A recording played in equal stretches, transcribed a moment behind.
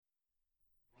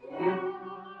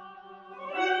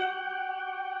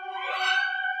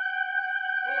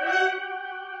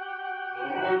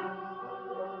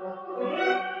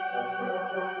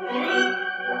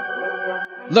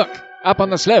Look, up on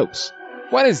the slopes.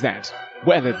 What is that?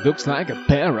 Well, it looks like a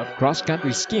pair of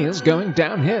cross-country skiers going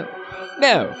downhill.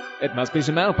 No, it must be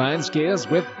some alpine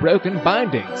skiers with broken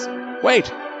bindings.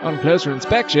 Wait, on closer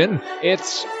inspection,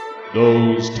 it's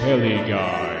those telly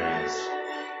guys.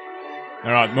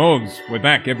 All right, Morgs, we're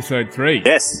back, episode 3.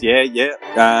 Yes,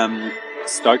 yeah.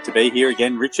 Stoked to be here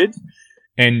again, Richard.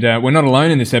 And we're not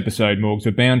alone in this episode, Morgs.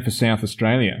 We're bound for South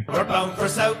Australia. We're bound for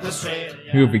South Australia.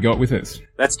 Who have we got with us?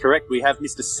 That's correct. We have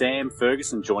Mr. Sam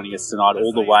Ferguson joining us tonight,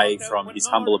 all the way from his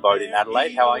humble abode in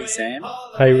Adelaide. How are you, Sam?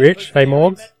 Hey, Rich. Hey,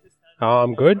 Morgs.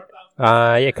 I'm good.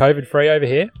 COVID-free over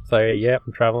here. So, yeah,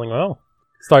 I'm travelling well.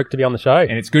 Stoked to be on the show.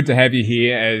 And it's good to have you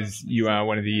here, as you are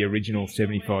one of the original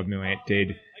 75 million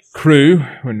dead crew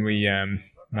when we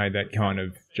made that kind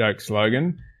of joke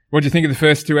slogan. What do you think of the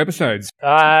first 2 episodes?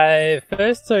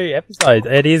 First 2 episodes.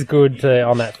 It is good to,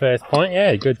 on that first point.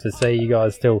 Yeah, good to see you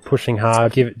guys still pushing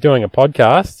hard, doing a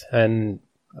podcast. And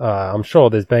I'm sure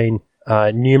there's been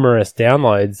numerous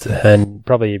downloads and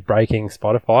probably breaking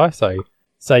Spotify.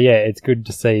 So yeah, it's good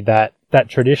to see that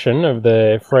tradition of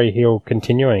the Free Hill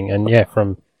continuing. And yeah,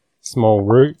 from small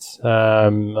roots. I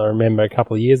remember a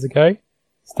couple of years ago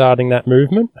starting that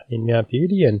movement in Mount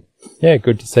Beauty. And yeah,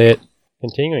 good to see it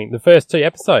continuing. The first 2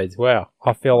 episodes, wow.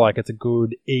 I feel like it's a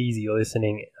good, easy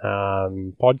listening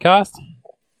podcast.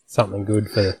 Something good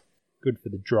for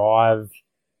the drive,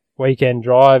 weekend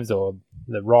drives, or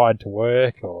the ride to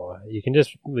work, or you can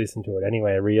just listen to it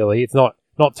anywhere, really. It's not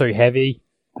too heavy,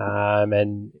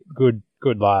 and good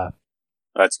laugh.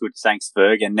 That's good. Thanks,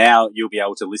 Ferg. And now you'll be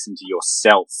able to listen to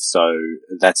yourself, so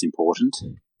that's important.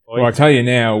 Well, I tell you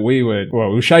now, we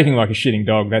were shaking like a shitting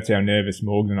dog. That's how nervous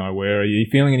Morgan and I were. Are you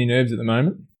feeling any nerves at the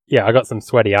moment? Yeah, I got some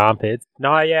sweaty armpits.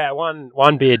 No, yeah,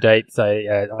 one beer deep, so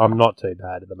yeah, I'm not too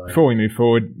bad at the moment. Before we move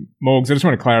forward, Morgs, I just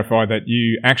want to clarify that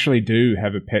you actually do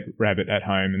have a pet rabbit at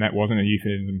home, and that wasn't a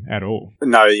euphemism at all.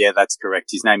 No, yeah, that's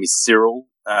correct. His name is Cyril.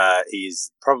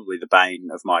 He's probably the bane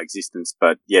of my existence,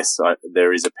 but yes,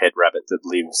 there is a pet rabbit that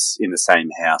lives in the same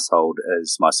household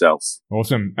as myself.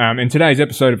 Awesome. And today's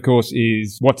episode, of course,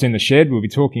 is What's in the Shed. We'll be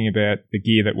talking about the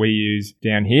gear that we use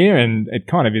down here, and it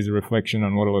kind of is a reflection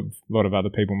on what a lot of other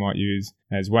people might use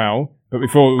as well. But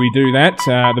before we do that,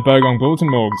 the Bogong Bulletin,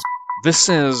 Morgs. This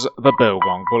is the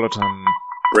Bogong Bulletin.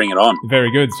 Bring it on.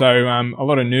 Very good. So a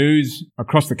lot of news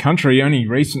across the country. Only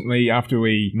recently, after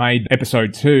we made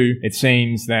episode 2, it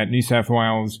seems that New South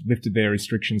Wales lifted their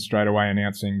restrictions straight away,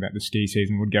 announcing that the ski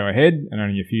season would go ahead. And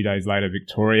only a few days later,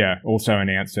 Victoria also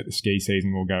announced that the ski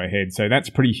season will go ahead. So that's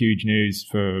pretty huge news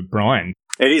for Brian.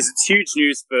 It is. It's huge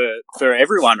news for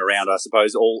everyone around, I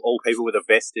suppose, all people with a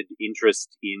vested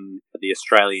interest in the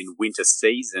Australian winter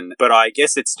season. But I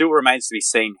guess it still remains to be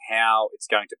seen how it's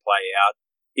going to play out.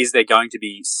 Is there going to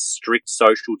be strict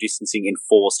social distancing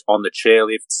enforced on the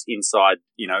chairlifts inside,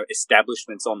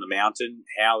 establishments on the mountain?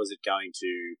 How is it going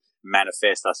to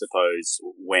manifest, I suppose,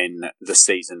 when the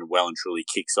season well and truly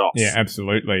kicks off? Yeah,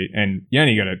 absolutely. And you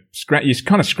only got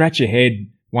to scratch your head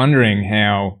wondering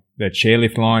how the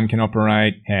chairlift line can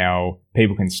operate, how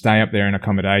people can stay up there in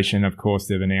accommodation. Of course,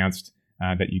 they've announced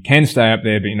that you can stay up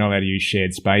there, but you're not allowed to use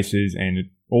shared spaces, and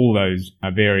all those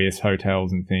various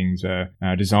hotels and things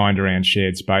are designed around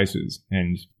shared spaces.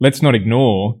 And let's not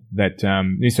ignore that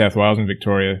New South Wales and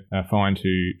Victoria are fine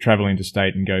to travel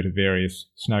interstate and go to various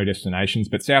snow destinations.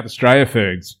 But South Australia,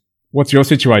 Fergs, what's your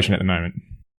situation at the moment?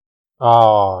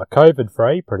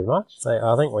 COVID-free, pretty much.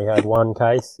 I think we had one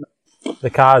case. The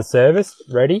car's serviced,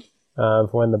 ready for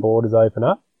when the borders open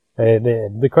up.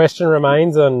 The question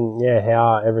remains on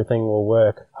how everything will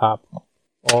work up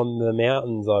on the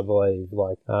mountains, I believe,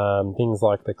 like things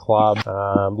like the club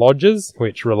lodges,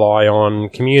 which rely on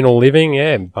communal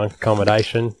living, bunk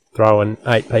accommodation, throwing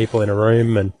 8 people in a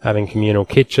room and having communal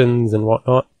kitchens and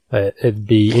whatnot. It'd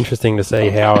be interesting to see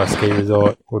how a ski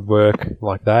resort would work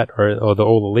like that, or all the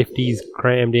lifties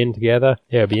crammed in together.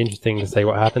 Yeah, it'd be interesting to see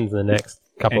what happens in the next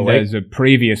couple of weeks. And as a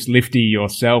previous lifty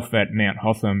yourself at Mount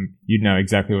Hotham, you'd know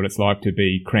exactly what it's like to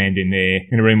be crammed in there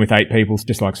in a room with 8 people,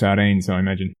 just like sardines, I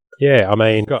imagine. Yeah, I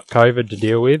mean, got COVID to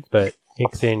deal with, but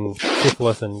mix in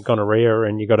syphilis and gonorrhea,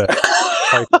 and you got a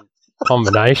potent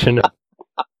combination.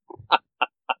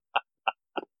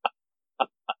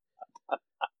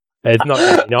 It's not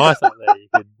very nice up there.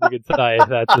 You could say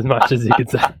that's as much as you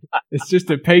could say. It's just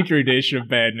a petri dish of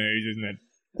bad news, isn't it?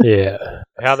 Yeah.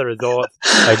 How the resorts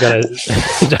are going to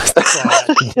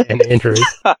justify and injuries.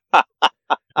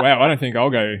 Wow, I don't think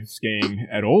I'll go skiing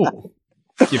at all,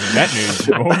 given that news.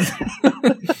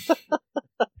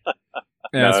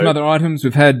 Some other items.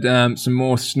 We've had some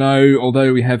more snow,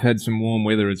 although we have had some warm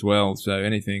weather as well. So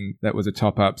anything that was a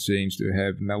top-up seems to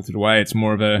have melted away. It's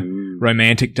more of a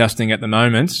romantic dusting at the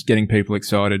moment, getting people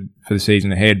excited for the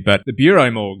season ahead. But the Bureau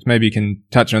Morgues, maybe you can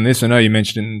touch on this. I know you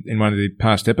mentioned in one of the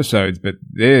past episodes, but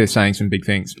they're saying some big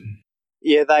things.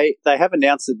 Yeah, they have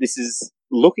announced that this is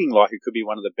looking like it could be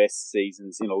one of the best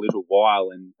seasons in a little while.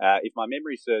 And if my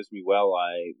memory serves me well,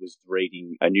 I was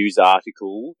reading a news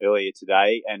article earlier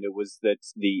today, and it was that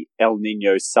the El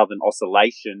Nino Southern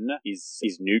Oscillation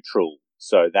is neutral.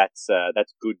 So that's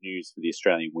good news for the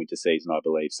Australian winter season, I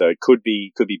believe. So it could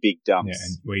be big dumps. Yeah,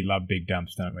 and we love big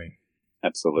dumps, don't we?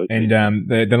 Absolutely. And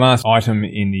the last item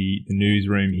in the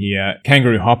newsroom here,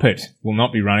 Kangaroo Hoppet will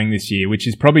not be running this year, which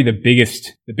is probably the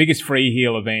biggest free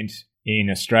heel event in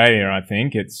Australia, I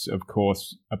think. It's, of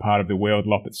course, a part of the World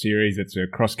Loppet Series. It's a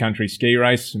cross-country ski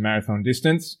race, a marathon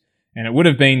distance, and it would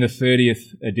have been the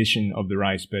 30th edition of the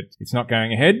race, but it's not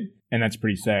going ahead, and that's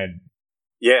pretty sad.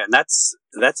 Yeah, and that's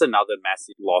another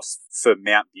massive loss for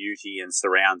Mount Beauty and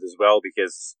surrounds as well,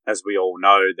 because, as we all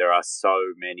know, there are so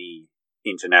many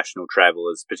international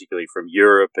travellers, particularly from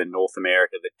Europe and North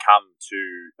America, that come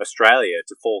to Australia,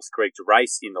 to Falls Creek, to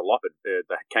race in the Loppet,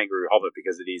 the Kangaroo Hoppet,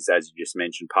 because it is, as you just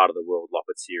mentioned, part of the World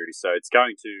Loppet Series. So it's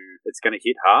going to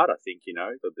hit hard, I think,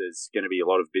 but there's going to be a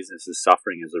lot of businesses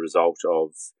suffering as a result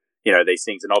of these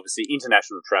things. And obviously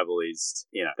international travel is,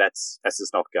 that's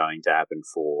just not going to happen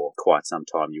for quite some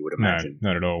time, you would imagine. No,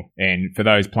 not at all. And for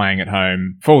those playing at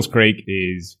home, Falls Creek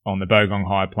is on the Bogong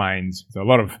High Plains. So a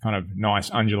lot of kind of nice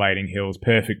undulating hills,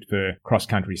 perfect for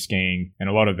cross-country skiing. And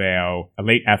a lot of our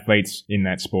elite athletes in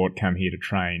that sport come here to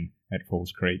train at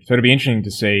Falls Creek. So it'll be interesting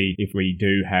to see if we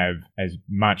do have as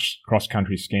much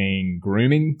cross-country skiing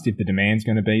grooming, if the demand's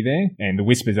going to be there. And the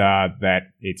whispers are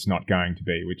that it's not going to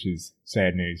be, which is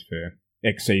sad news for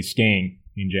XC skiing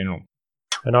in general.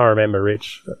 And I remember,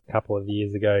 Rich, a couple of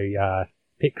years ago,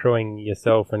 pit crewing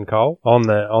yourself and Cole on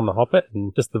the Hoppet,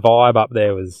 and just the vibe up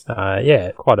there was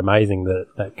quite amazing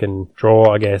that can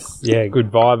draw, I guess,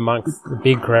 good vibe amongst the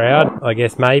big crowd. I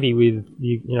guess maybe with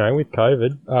with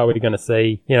COVID, are we going to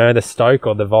see the stoke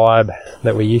or the vibe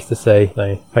that we used to see?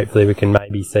 So hopefully we can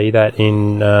maybe see that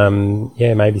in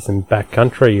maybe some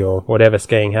backcountry or whatever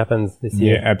skiing happens this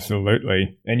year. Yeah,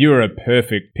 absolutely. And you were a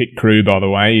perfect pit crew, by the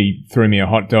way. You threw me a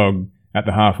hot dog at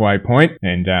the halfway point,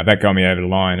 and that got me over the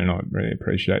line, and I really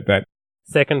appreciate that.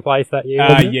 Second place that year,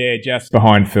 wasn't it? Yeah, just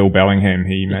behind Phil Bellingham.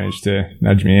 He managed to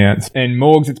nudge me out. And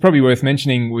Morgs, it's probably worth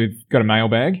mentioning we've got a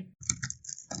mailbag.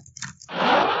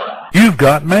 You've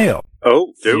got mail.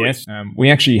 Oh, do we? Yes. We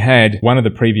actually had one of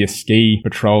the previous ski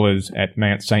patrollers at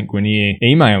Mount St. Guinier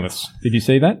email us. Did you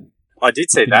see that? I did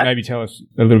see Could that. you maybe tell us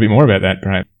a little bit more about that,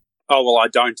 perhaps? Oh, well, I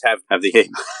don't have the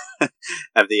email.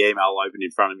 Have the email open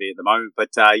in front of me at the moment, but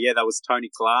that was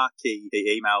Tony Clark. He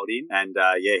emailed in, and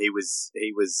he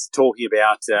was talking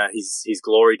about his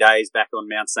glory days back on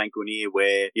Mount St. Guinier,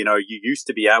 where you used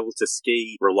to be able to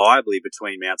ski reliably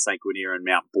between Mount St. Guinier and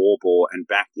Mount Baw Baw and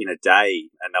back in a day,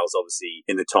 and that was obviously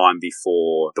in the time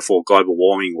before global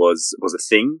warming was a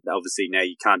thing. Obviously now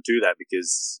you can't do that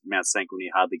because Mount St.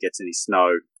 Guinier hardly gets any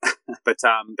snow.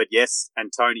 But yes,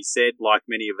 and Tony said, like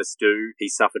many of us do, he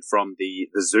suffered from the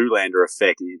Zoolander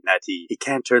effect in that he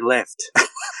can't turn left.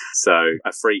 So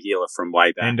a free healer from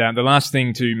way back. And the last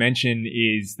thing to mention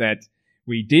is that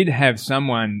we did have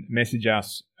someone message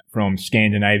us from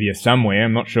Scandinavia somewhere,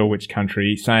 I'm not sure which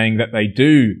country, saying that they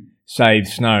do save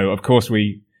snow. Of course,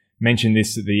 we mentioned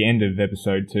this at the end of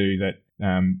episode 2, that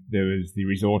there was the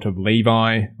resort of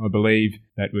Levi, I believe,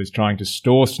 that was trying to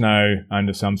store snow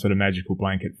under some sort of magical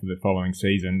blanket for the following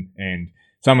season. And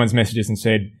someone's messaged us and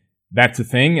said, that's a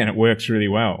thing and it works really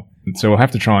well. And so we'll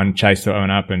have to try and chase that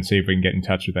one up and see if we can get in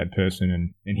touch with that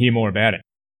person and hear more about it.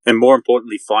 And more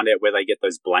importantly, find out where they get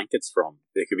those blankets from.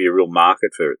 There could be a real market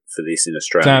for this in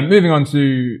Australia. So moving on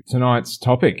to tonight's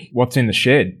topic, what's in the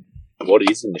shed? What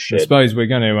is in the shed? I suppose we're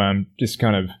going to just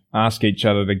kind of ask each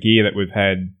other the gear that we've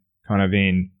had kind of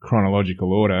in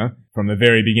chronological order from the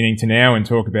very beginning to now, and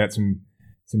talk about some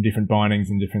different bindings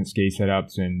and different ski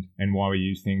setups and why we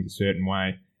use things a certain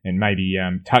way, and maybe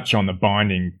touch on the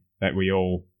binding that we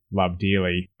all love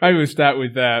dearly. Maybe we'll start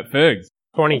with Fergs.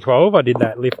 2012, I did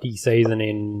that lifty season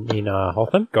in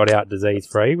Hotham. Got out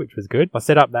disease-free, which was good. I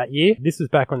set up that year. This was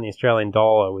back when the Australian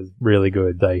dollar was really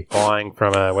good. Buying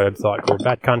from a website called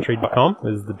backcountry.com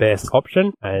was the best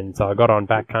option. And so I got on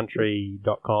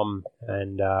backcountry.com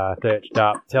and searched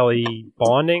up telly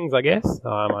bindings, I guess.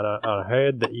 I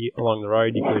heard that along the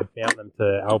road you could mount them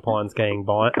to alpine skiing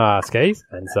skis.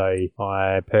 And so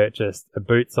I purchased a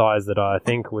boot size that I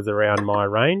think was around my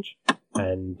range.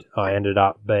 And I ended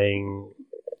up being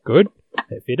good.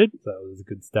 it fitted, so it was a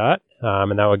good start.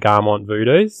 And they were Garmont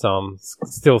Voodoos, so I'm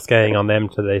still skiing on them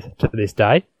to this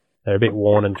day. They're a bit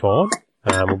worn and torn.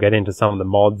 We'll get into some of the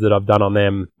mods that I've done on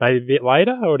them maybe a bit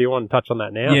later, or do you want to touch on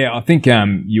that now? Yeah, I think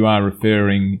you are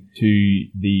referring to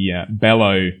the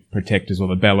bellow protectors or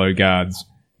the bellow guards.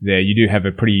 There, you have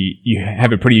a pretty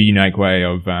unique way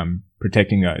of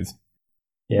protecting those.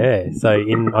 Yeah, so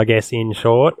in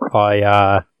short,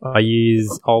 I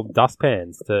use old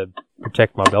dustpans to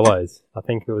protect my bellows. I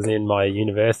think it was in my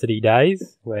university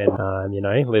days when,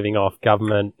 living off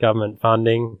government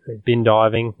funding, bin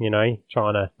diving,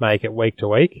 trying to make it week to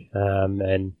week.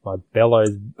 And my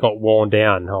bellows got worn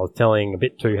down. I was telling a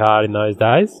bit too hard in those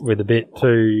days with a bit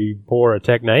too poor a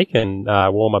technique and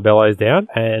wore my bellows down.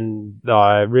 And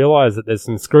I realised that there's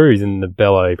some screws in the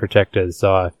bellow protectors.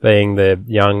 So being the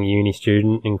young uni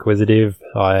student, inquisitive,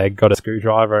 I got a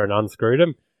screwdriver and unscrewed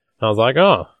them. I was like,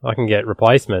 I can get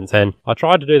replacements. And I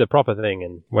tried to do the proper thing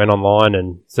and went online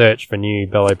and searched for new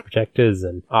bellow protectors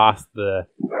and asked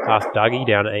Dougie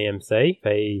down at EMC.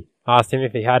 He asked him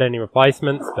if he had any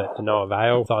replacements, but to no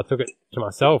avail. So I took it to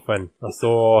myself and I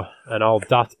saw an old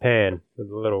dustpan with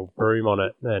a little broom on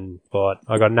it and thought,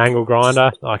 I got an angle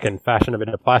grinder. I can fashion a bit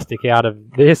of plastic out of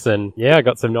this. And yeah, I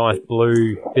got some nice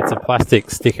blue bits of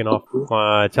plastic sticking off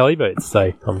my telly boots.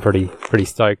 So I'm pretty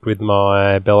stoked with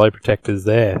my bellow protectors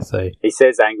there. So he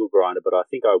says angle grinder, but I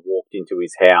think I walked into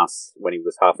his house when he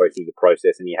was halfway through the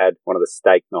process and he had one of the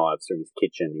steak knives from his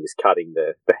kitchen. He was cutting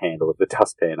the handle of the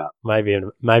dustpan up. Maybe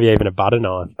even a butter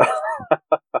knife.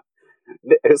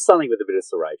 It was something with a bit of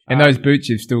serration. And those boots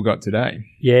you've still got today?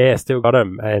 Yeah, still got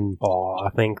them. And I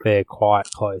think they're quite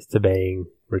close to being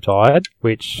retired,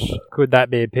 which could that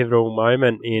be a pivotal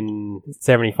moment in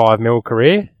 75mm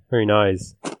career? Who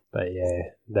knows? But yeah,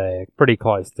 they're pretty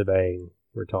close to being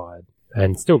retired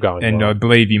and still going. And well. I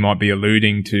believe you might be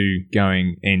alluding to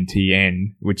going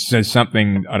NTN, which is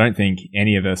something I don't think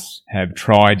any of us have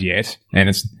tried yet. And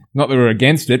it's not that we're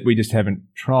against it, we just haven't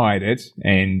tried it,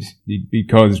 and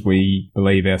because we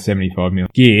believe our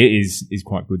 75mm gear is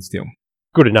quite good still.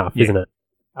 Good enough, isn't it?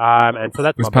 And so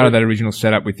that was part of that original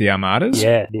setup with the Armadas.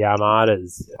 Yeah, the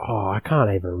Armadas. I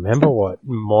can't even remember what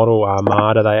model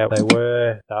Armada they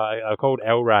were. They were called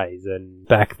L-Rays, and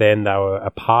back then they were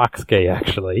a park ski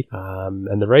actually.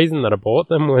 And the reason that I bought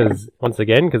them was once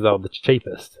again because they were the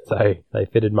cheapest, so they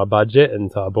fitted my budget, and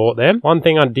so I bought them. One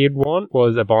thing I did want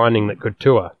was a binding that could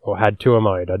tour or had tour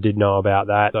mode. I did know about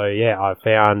that, so yeah, I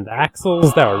found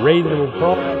axles. They were reasonable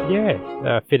price.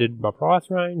 Yeah, fitted my price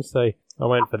range, so I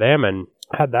went for them and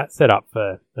had that set up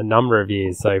for a number of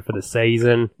years. So for the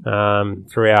season,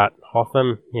 throughout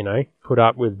Hotham, put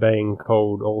up with being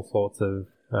called all sorts of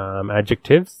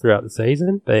adjectives throughout the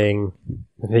season, being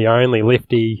the only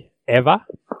lifty ever,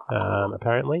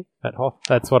 apparently, at Hotham.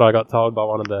 That's what I got told by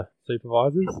one of the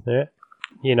supervisors,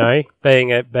 yeah.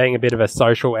 Being a bit of a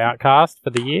social outcast for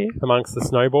the year amongst the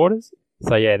snowboarders.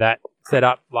 So yeah, that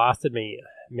setup lasted me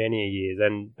many years,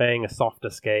 and being a softer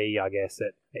ski, I guess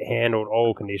it handled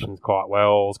all conditions quite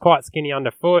well. It was quite skinny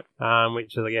underfoot,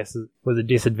 which I guess was a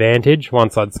disadvantage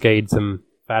once I'd skied some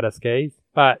fatter skis,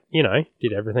 but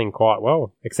did everything quite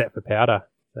well except for powder.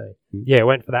 So yeah,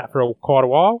 went for that for quite a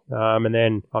while, and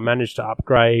then I managed to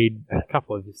upgrade a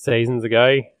couple of seasons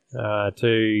ago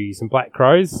to some Black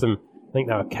Crows, I think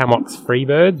they were Camox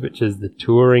Freebirds, which is the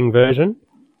touring version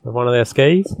of one of their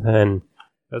skis, and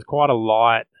it was quite a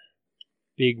light,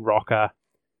 big rocker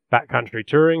backcountry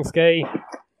touring ski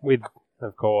with,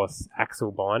 of course,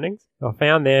 axle bindings. I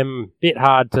found them a bit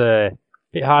hard to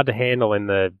handle in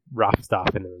the rough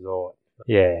stuff in the resort.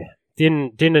 Yeah,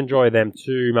 didn't enjoy them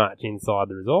too much inside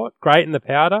the resort. Great in the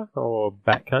powder or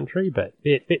backcountry, but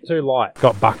bit too light.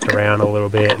 Got bucked around a little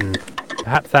bit, and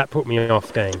perhaps that put me off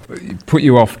skiing. Put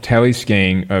you off tally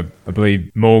skiing. I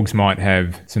believe Morgs might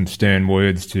have some stern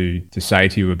words to say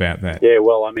to you about that. Yeah,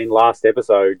 well, last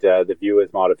episode, the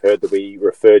viewers might have heard that we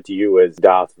referred to you as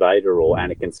Darth Vader or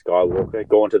Anakin Skywalker,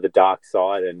 gone to the dark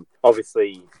side. And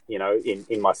obviously,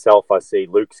 in myself, I see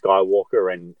Luke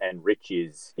Skywalker and Rich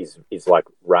is like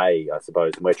Rey, I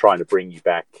suppose. And we're trying to bring you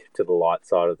back to the light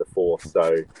side of the Force.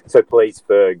 So please,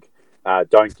 Ferg,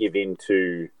 don't give in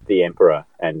to the Emperor,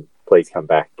 and please come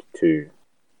back to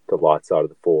the light side of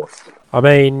the Force.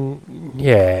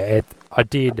 Yeah,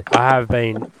 I have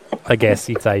been, I guess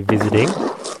you'd say, visiting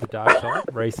the dark side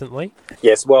recently.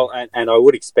 Yes, well, and I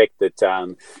would expect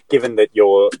that, given that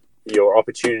your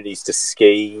opportunities to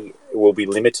ski will be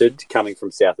limited coming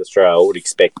from South Australia, I would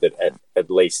expect that at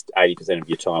least 80% of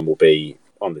your time will be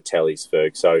on the tellies,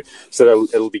 Ferg. So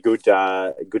it'll be good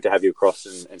to have you across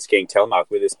and skiing telemark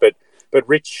with us. But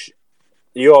Rich,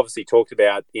 you obviously talked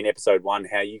about in episode 1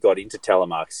 how you got into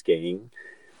telemark skiing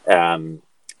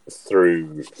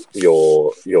through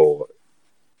your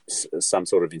some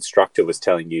sort of instructor was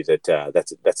telling you that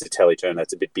that's a teleturn,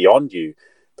 that's a bit beyond you.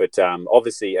 But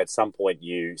obviously, at some point,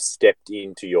 you stepped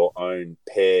into your own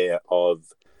pair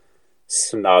of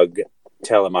snug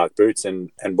telemark boots,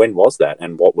 and when was that,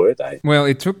 and what were they? Well,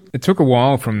 it took a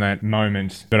while from that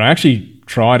moment, but I actually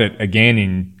tried it again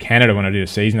in Canada when I did a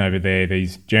season over there.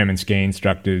 These German ski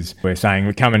instructors were saying,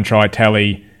 "Well, come and try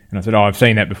tele." And I said, "Oh, I've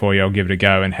seen that before. Yeah, I'll give it a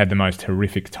go." And had the most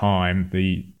horrific time.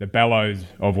 The bellows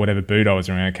of whatever boot I was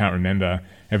wearing, I can't remember.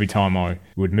 Every time I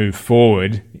would move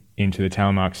forward into the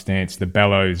telemark stance, the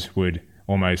bellows would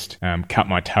almost cut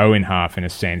my toe in half in a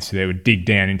sense. They would dig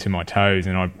down into my toes.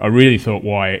 And I really thought,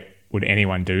 why would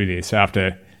anyone do this?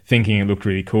 After thinking it looked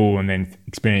really cool and then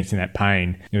experiencing that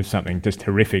pain, it was something just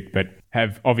horrific. But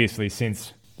have obviously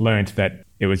since learnt that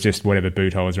it was just whatever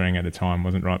boot I was wearing at the time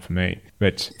wasn't right for me.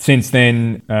 But since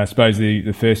then, I suppose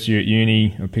the first year at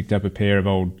uni, I picked up a pair of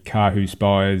old Kahoo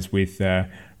Spires with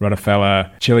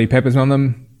Rotofella chili peppers on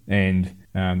them, and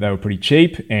they were pretty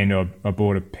cheap. And I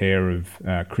bought a pair of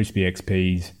Crispy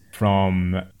XPs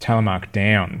from Telemark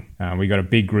Down. We got a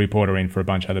big group order in for a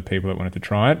bunch of other people that wanted to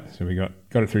try it, so we got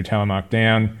it through Telemark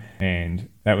Down, and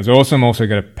that was awesome. Also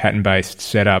got a pattern-based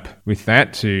setup with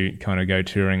that to kind of go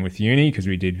touring with uni, because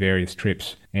we did various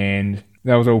trips, and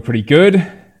that was all pretty good.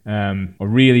 I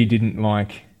really didn't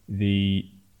like the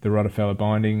Rotofella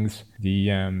bindings,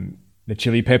 the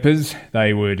chili peppers.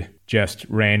 They would just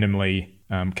randomly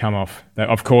come off.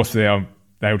 Of course, they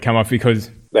would come off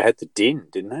because they had the DIN,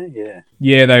 didn't they? Yeah.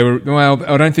 Yeah, they were. Well,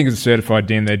 I don't think it was a certified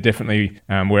DIN. They definitely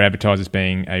were advertised as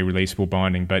being a releasable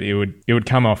binding, but it would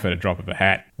come off at a drop of a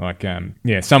hat. Like,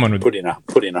 someone would put in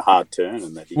a hard turn,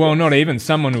 and that. Well, not even.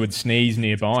 Someone would sneeze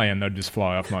nearby, and they'd just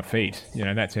fly off my feet.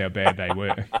 That's how bad they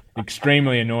were.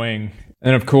 Extremely annoying.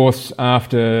 And of course,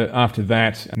 after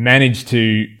that, I managed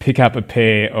to pick up a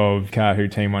pair of Kahoo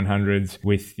Team 100s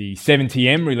with the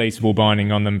 70M releasable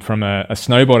binding on them from a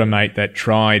snowboarder mate that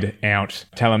tried out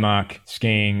telemark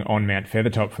skiing on Mount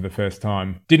Feathertop for the first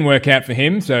time. Didn't work out for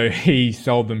him, so he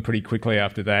sold them pretty quickly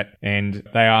after that, and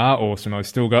they are awesome. I've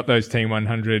still got those Team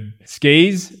 100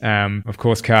 skis. Of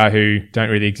course, Kahoo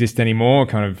don't really exist anymore.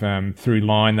 Kind of through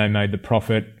Line, they made the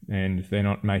profit, and they're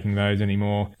not making those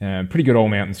anymore. Pretty good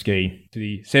all-mountain ski.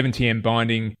 The 70M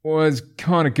binding was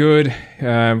kind of good.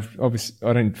 Obviously,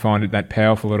 I don't find it that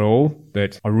powerful at all,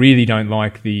 but I really don't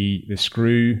like the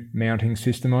screw mounting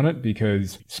system on it,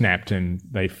 because it snapped and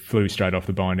they flew straight off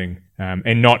the binding.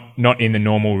 And not in the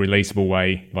normal releasable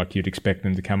way like you'd expect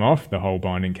them to come off. The whole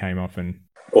binding came off and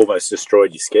almost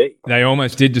destroyed your ski. They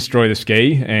almost did destroy the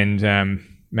ski, and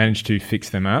managed to fix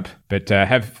them up, but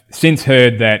have since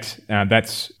heard that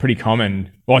that's pretty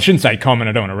common. Well, I shouldn't say common,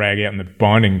 I don't want to rag out on the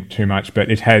binding too much, but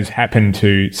it has happened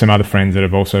to some other friends that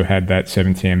have also had that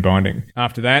 70M binding.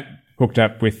 After that, hooked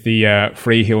up with the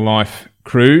Free Hill Life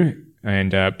crew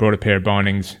and brought a pair of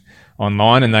bindings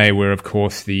online, and they were, of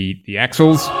course, the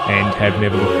Axles, and have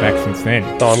never looked back since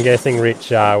then. So I'm guessing, Rich,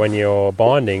 when your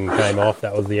binding came off,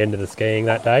 that was the end of the skiing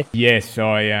that day? Yes,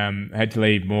 I had to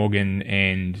leave Morgan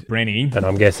and Brenny. And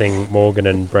I'm guessing Morgan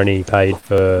and Brenny paid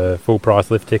for full price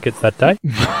lift tickets that day?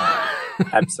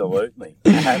 Absolutely.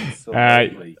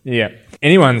 Yeah.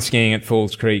 Anyone skiing at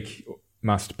Falls Creek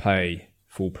must pay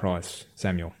full price,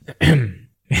 Samuel.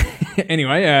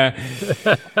 Anyway,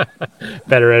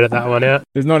 better edit that one out.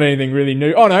 There's not anything really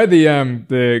new. Oh no,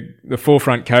 the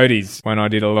Forefront Codys, when I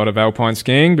did a lot of alpine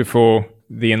skiing before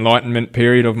the enlightenment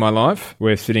period of my life,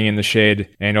 were sitting in the shed,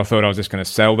 and I thought I was just going to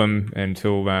sell them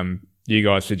until you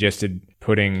guys suggested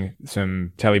putting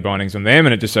some tele bindings on them,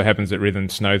 and it just so happens that Rhythm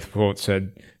Snowsports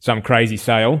had some crazy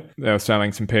sale. They were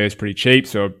selling some pairs pretty cheap,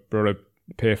 so I brought a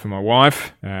pair for my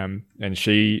wife, and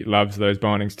she loves those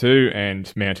bindings too,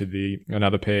 and mounted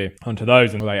another pair onto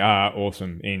those, and they are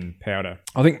awesome in powder.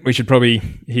 I think we should probably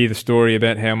hear the story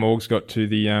about how Morgs got to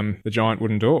the giant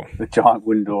wooden door. The giant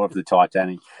wooden door of the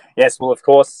Titanic. Yes, well, of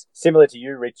course, similar to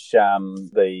you, Rich,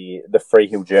 the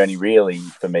Freehill journey really,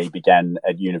 for me, began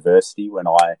at university when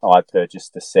I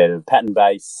purchased a set of pattern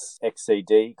base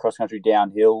XCD, cross-country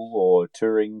downhill or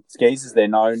touring skis, as they're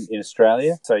known in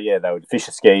Australia. So, yeah, they were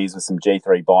Fisher skis with some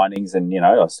G3 bindings, and,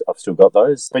 I've still got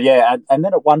those. But, yeah, and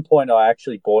then at one point I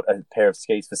actually bought a pair of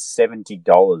skis for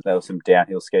 $70. They were some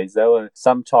downhill skis. They were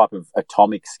some type of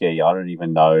atomic ski. I don't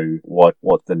even know what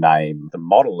the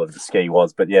model of the ski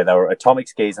was, but, yeah, they were atomic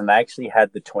skis, and they actually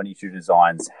had the 22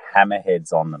 Designs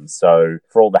hammerheads on them. So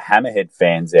for all the hammerhead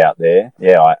fans out there,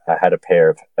 I had a pair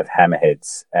of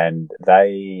hammerheads, and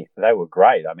they were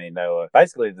great. I mean, they were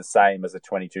basically the same as a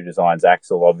 22 Designs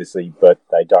axle, obviously, but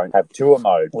they don't have tour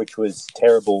mode, which was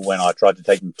terrible when I tried to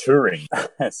take them touring.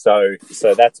 so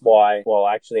that's why. Well,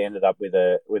 I actually ended up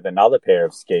with another pair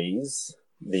of skis.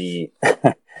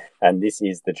 And this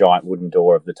is the giant wooden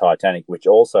door of the Titanic, which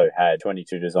also had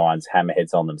 22 Designs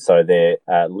hammerheads on them. So they're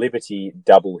Liberty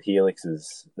double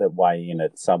helixes that weigh in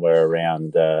at somewhere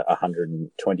around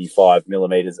 125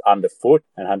 millimeters underfoot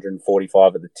and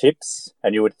 145 at the tips.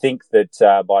 And you would think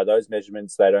that by those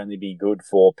measurements, they'd only be good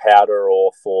for powder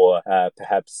or for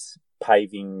perhaps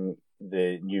paving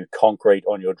the new concrete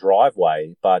on your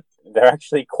driveway, but they're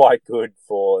actually quite good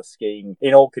for skiing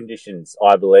in all conditions,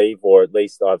 I believe, or at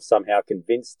least I've somehow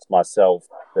convinced myself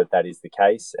that is the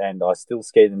case, and I still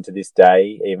ski them to this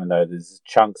day, even though there's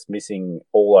chunks missing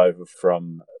all over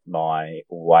from my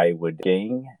wayward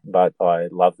skiing, but I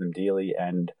love them dearly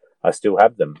and I still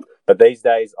have them. But these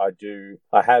days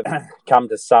I have come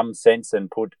to some sense and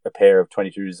put a pair of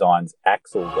 22 Designs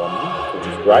axles on them, which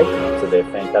is great. So they're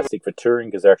fantastic for touring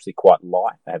because they're actually quite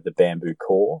light. They have the bamboo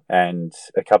core. And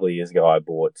a couple of years ago, I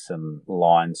bought some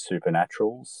Line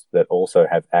Supernaturals that also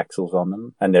have axles on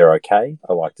them, and they're okay.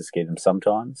 I like to ski them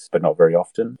sometimes, but not very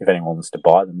often. If anyone wants to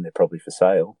buy them, they're probably for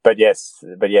sale. But yeah,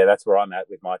 that's where I'm at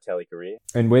with my tele career.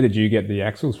 And where did you get the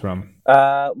axles from?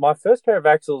 My first pair of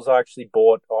axles I actually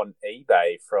bought on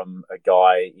eBay from a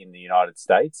guy in the United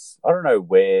States. I don't know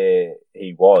where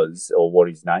he was or what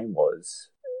his name was,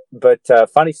 but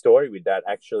funny story with that,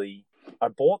 actually. I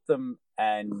bought them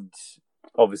and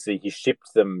obviously he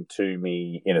shipped them to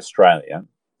me in Australia,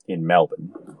 in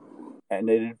Melbourne. And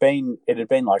it had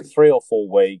been like 3 or 4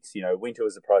 weeks, winter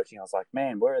was approaching. I was like,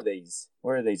 man, where are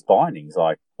these bindings?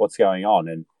 Like, what's going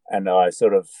on? And I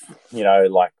sort of,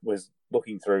 was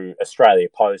looking through Australia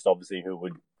Post, obviously, who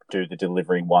would do the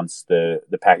delivering once the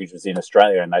package was in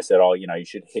Australia, and they said, you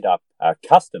should hit up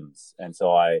customs. And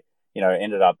so I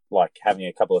ended up like having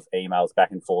a couple of emails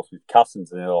back and forth with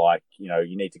customs, and they're like,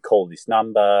 you need to call this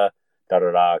number,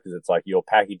 because it's like your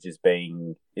package is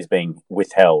being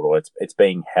withheld, or it's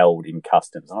being held in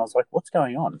customs. And I was like, what's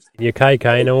going on? Your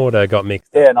cocaine order got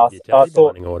mixed up. Yeah, and I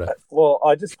thought, order. Well,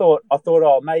 I thought,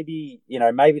 oh, maybe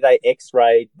they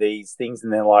X-rayed these things,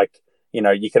 and they're like,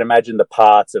 you can imagine the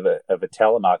parts of a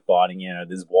telemark binding.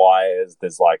 There's wires,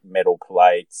 there's like metal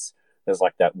plates, there's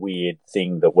like that weird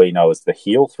thing that we know as the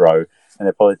heel throw, and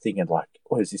they're probably thinking like,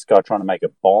 what is this guy trying to make a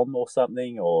bomb or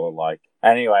something? Or like,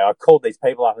 anyway, I called these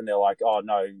people up and they're like, oh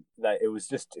no, it was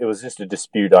just a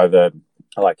dispute over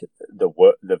like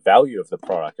the value of the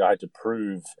product. I had to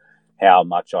prove how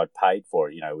much I'd paid for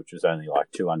it, which was only like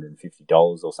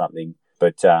 $250 or something.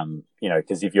 But,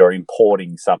 because if you're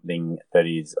importing something that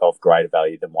is of greater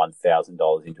value than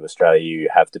 $1,000 into Australia, you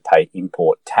have to pay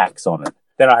import tax on it.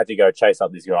 Then I had to go chase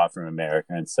up this guy from America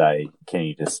and say, can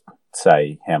you just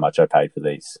say how much I paid for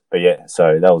these? But yeah,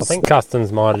 so that was... I think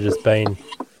customs might have just been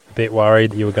a bit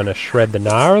worried that you were going to shred the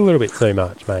NAR a little bit too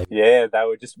much, maybe. Yeah, they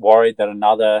were just worried that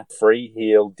another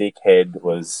free-heel dickhead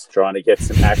was trying to get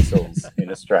some axles in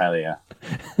Australia.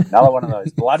 Another one of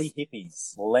those bloody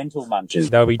hippies, lentil munchers.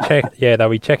 They'll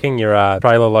be checking your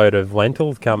trailer load of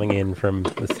lentils coming in from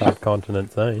the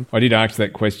subcontinent soon. I did ask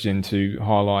that question to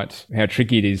highlight how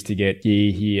tricky it is to get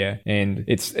gear here, and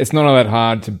it's not all that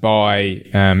hard to buy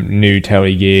new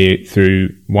tele gear through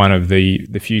one of the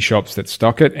few shops that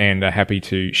stock it and are happy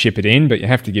to ship it in, but you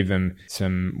have to give them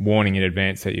some warning in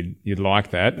advance that you'd like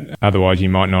that. Otherwise, you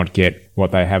might not get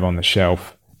what they have on the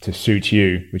shelf to suit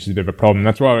you, which is a bit of a problem.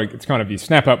 That's why it's kind of you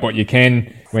snap up what you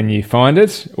can when you find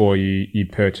it, or you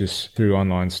purchase through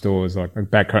online stores like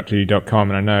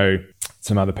backcountry.com. And I know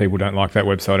some other people don't like that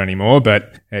website anymore,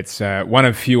 but it's one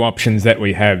of few options that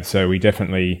we have. So we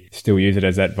definitely still use it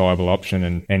as that viable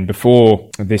option. And before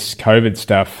this COVID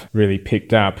stuff really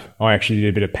picked up, I actually did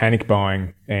a bit of panic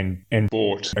buying and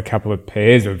bought a couple of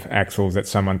pairs of axles that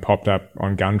someone popped up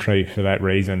on Gumtree for that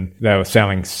reason. They were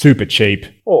selling super cheap.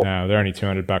 Oh. They're only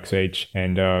 $200 each,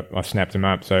 and I snapped them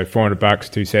up. So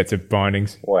 $400, 2 sets of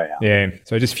bindings. Wow. Yeah.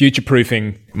 So just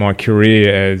future-proofing my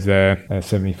career as a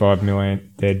 75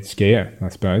 million dead skier, I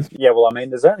suppose. Yeah, well, I mean,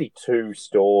 there's only 2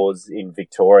 stores in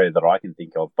Victoria that I can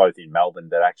think of, both in Melbourne,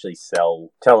 that actually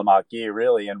sell telemark gear,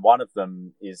 really, and one of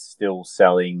them is still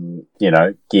selling,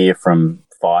 gear from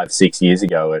 5-6 years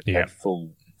ago at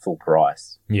full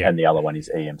price. Yeah. And the other one is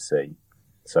EMC.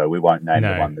 So we won't name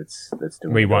the one that's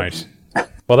doing. We won't.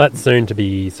 Well, that's soon to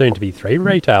be 3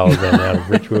 retailers then out of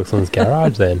Rich Wilson's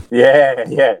garage then.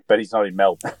 Yeah, but he's not in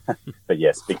Melbourne. But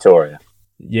yes, Victoria.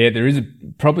 Yeah, there is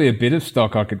probably a bit of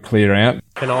stock I could clear out.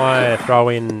 Can I throw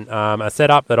in a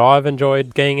setup that I've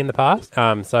enjoyed skiing in the past?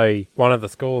 So one of the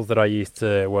schools that I used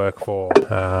to work for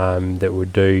that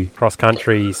would do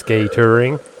cross-country ski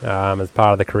touring as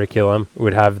part of the curriculum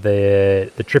would have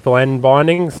the triple N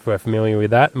bindings, if we're familiar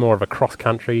with that, more of a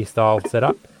cross-country style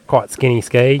setup. Quite skinny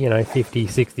ski, 50,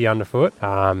 60 underfoot.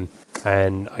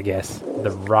 And I guess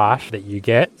the rush that you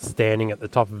get standing at the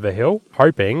top of a hill,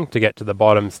 hoping to get to the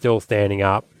bottom still standing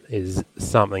up, is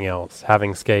something else.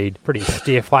 Having skied pretty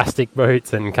stiff plastic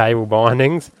boots and cable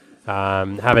bindings,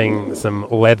 having some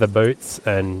leather boots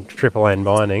and triple N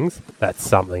bindings, that's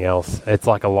something else. It's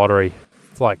like a lottery.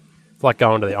 It's like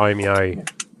going to the Omeo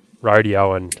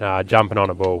rodeo and jumping on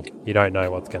a bull. You don't know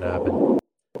what's going to happen.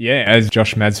 Yeah, as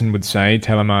Josh Madsen would say,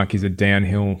 telemark is a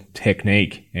downhill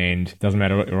technique, and doesn't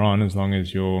matter what you're on, as long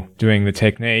as you're doing the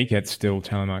technique, it's still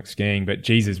telemark skiing. But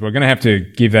Jesus, we're going to have to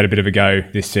give that a bit of a go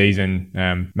this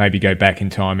season, maybe go back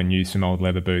in time and use some old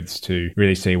leather boots to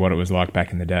really see what it was like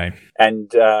back in the day.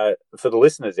 And for the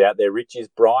listeners out there, Rich, is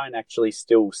Brian actually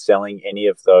still selling any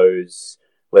of those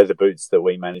leather boots that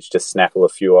we managed to snaffle a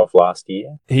few off last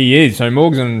year? He is. So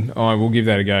Morgs and I will give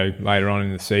that a go later on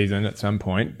in the season at some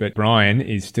point. But Brian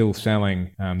is still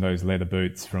selling those leather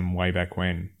boots from way back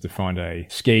when. To find a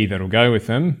ski that'll go with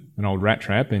them, an old rat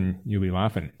trap, and you'll be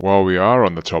laughing. While we are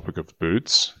on the topic of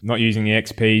boots, not using the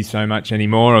XPs so much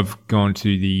anymore. I've gone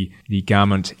to the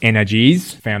Garment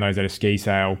Energies. Found those at a ski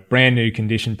sale. Brand new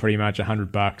condition, pretty much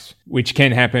 $100, which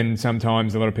can happen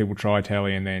sometimes. A lot of people try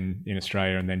Tele and then in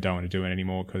Australia and then don't want to do it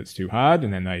anymore because it's too hard,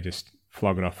 and then they just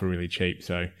flog it off for really cheap.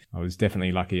 So I was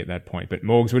definitely lucky at that point. But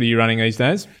Morgs, what are you running these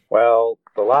days? Well,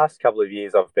 the last couple of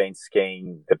years I've been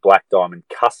skiing the Black Diamond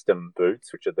custom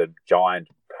boots, which are the giant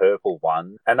purple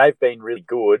one, and they've been really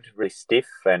good, really stiff,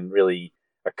 and really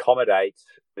accommodate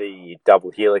the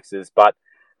double helixes, but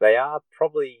they are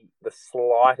probably the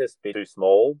slightest bit too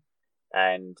small.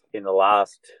 And in the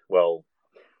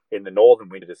northern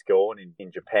winter just gone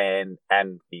in Japan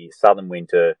and the southern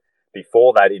winter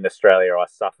before that in Australia, I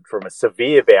suffered from a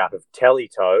severe bout of telly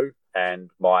toe,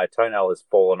 and my toenail has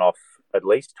fallen off at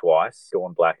least twice,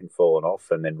 gone black and fallen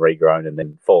off, and then regrown and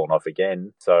then fallen off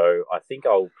again. So I think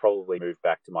I'll probably move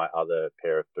back to my other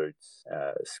pair of boots,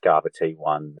 Scarpa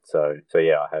T1. So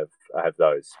yeah, I have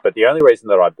those. But the only reason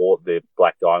that I bought the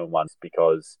Black Diamond ones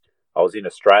because I was in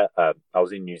Australia, I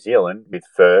was in New Zealand with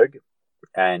Ferg,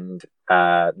 and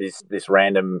this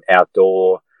random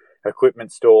outdoor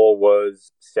equipment store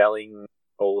was selling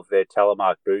all of their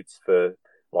telemark boots for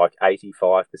like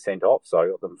 85% off, so I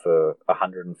got them for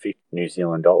 150 New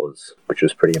Zealand dollars, which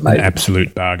was pretty amazing. An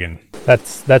absolute bargain.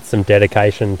 That's some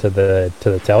dedication to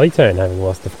the telly turn, having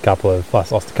lost a couple of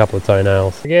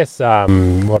toenails. I guess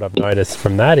what I've noticed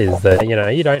from that is that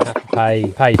you don't have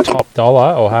to pay top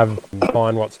dollar or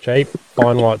find what's cheap,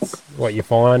 find what you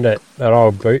find at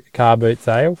old car boot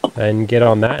sale and get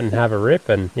on that and have a rip.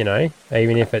 And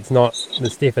even if it's not the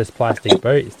stiffest plastic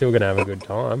boot, you're still gonna have a good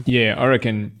time. Yeah, I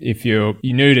reckon if you're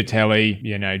new to telly,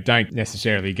 don't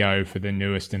necessarily go for the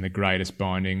newest and the greatest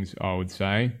bindings, I would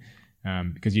say.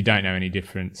 Because you don't know any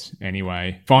difference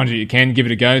anyway. Find it, you can give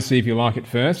it a go, see if you like it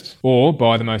first, or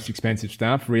buy the most expensive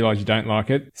stuff, realise you don't like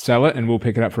it, sell it, and we'll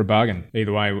pick it up for a bargain.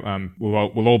 Either way,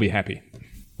 we'll all be happy.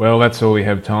 Well, that's all we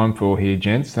have time for here,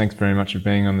 gents. Thanks very much for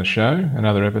being on the show.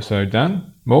 Another episode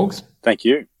done. Morgs? Thank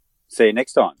you. See you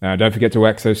next time. Don't forget to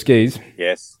wax those skis.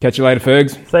 Yes. Catch you later,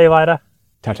 Fergs. See you later.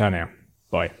 Ta-ta now.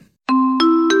 Bye.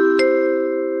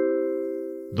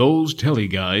 Those Telly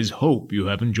Guys hope you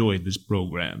have enjoyed this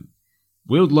program.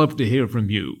 We'd love to hear from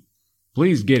you.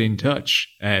 Please get in touch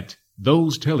at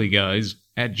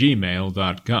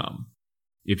thosetellyguys@gmail.com.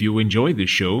 If you enjoyed this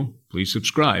show, please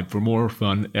subscribe for more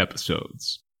fun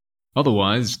episodes.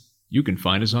 Otherwise, you can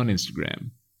find us on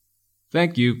Instagram.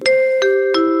 Thank you.